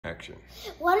Action.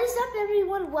 What is up,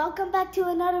 everyone? Welcome back to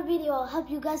another video. I hope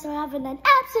you guys are having an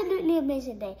absolutely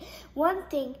amazing day. One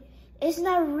thing, it's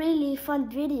not really fun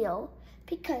video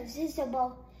because it's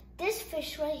about this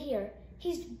fish right here.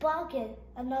 He's bugging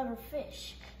another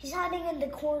fish. He's hiding in the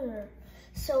corner.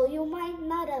 So you might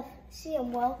not have seen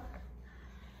him well.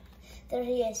 There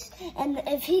he is. And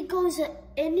if he goes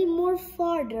any more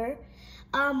farther,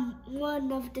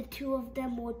 one of the two of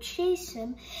them will chase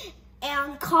him.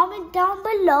 And comment down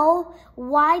below,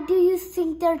 why do you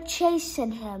think they're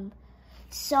chasing him?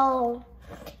 So,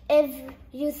 if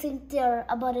you think they're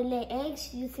about to lay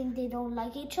eggs, you think they don't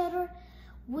like each other,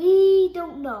 we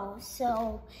don't know.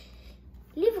 So,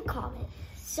 leave a comment.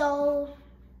 So,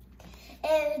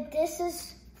 this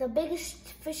is the biggest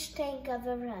fish tank I've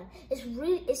ever had.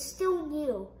 It's still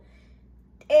new.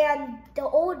 And the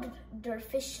older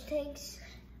fish tanks,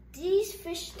 these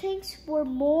fish tanks were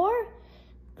more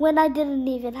when I didn't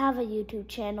even have a YouTube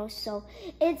channel, so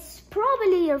it's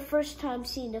probably your first time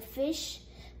seeing a fish,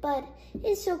 but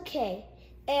it's okay.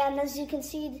 And as you can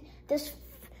see, this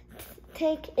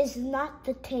tank is not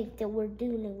the tank that we're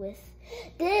dealing with.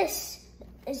 This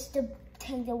is the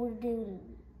tank that we're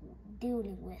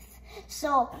dealing with.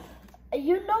 So,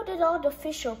 you know that all the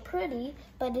fish are pretty,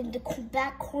 but in the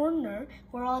back corner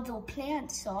where all the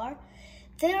plants are,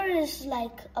 there is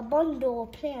like a bundle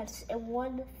of plants and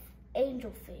one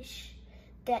angelfish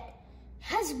that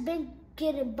has been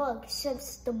getting bugged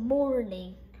since the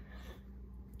morning,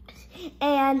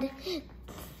 and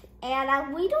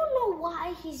we don't know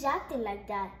why he's acting like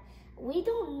that. We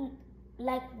don't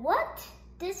like what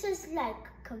this is like.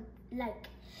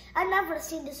 I've never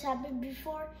seen this happen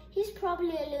before. He's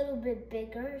probably a little bit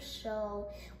bigger, so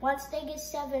once they get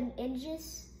 7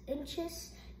 inches,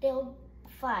 they'll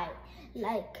fight.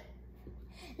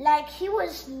 Like he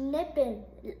was nipping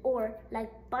or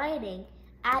like biting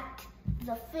at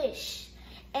the fish,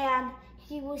 and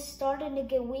he was starting to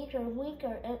get weaker and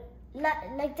weaker, and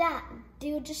like that. Do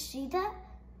you just see that?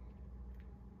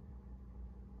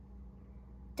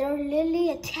 They're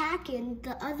literally attacking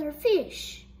the other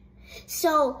fish.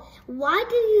 So why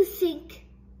do you think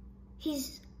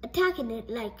he's attacking it?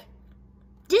 Like,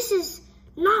 this is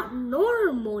not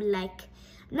normal. Like,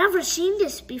 never seen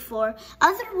this before.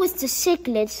 Other with the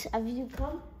cichlids, have you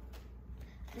come?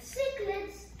 The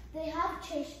cichlids, they have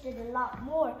chased it a lot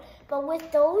more. But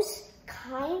with those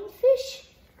kind fish,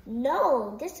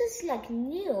 no, this is like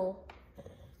new.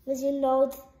 As you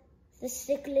know, the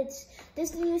cichlids,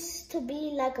 this used to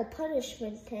be like a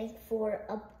punishment tank for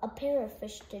a pair of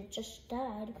fish that just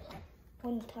died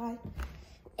one time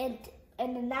in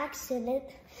an accident.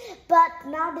 But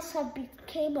now this have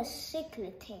became a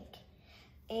cichlid tank.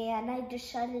 And I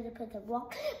decided to put them wrong.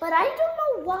 But I don't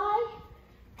know why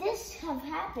this have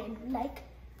happened. Like,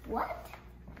 what?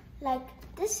 Like,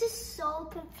 this is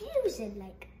so confusing.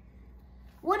 Like,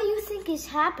 what do you think is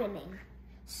happening?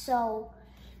 So,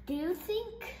 do you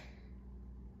think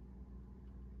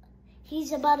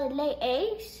he's about to lay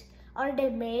eggs? Are they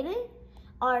mating?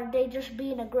 Are they just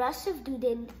being aggressive? Do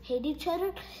they hate each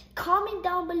other? Comment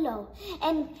down below.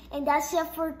 And that's it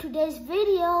for today's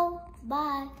video.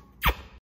 Bye.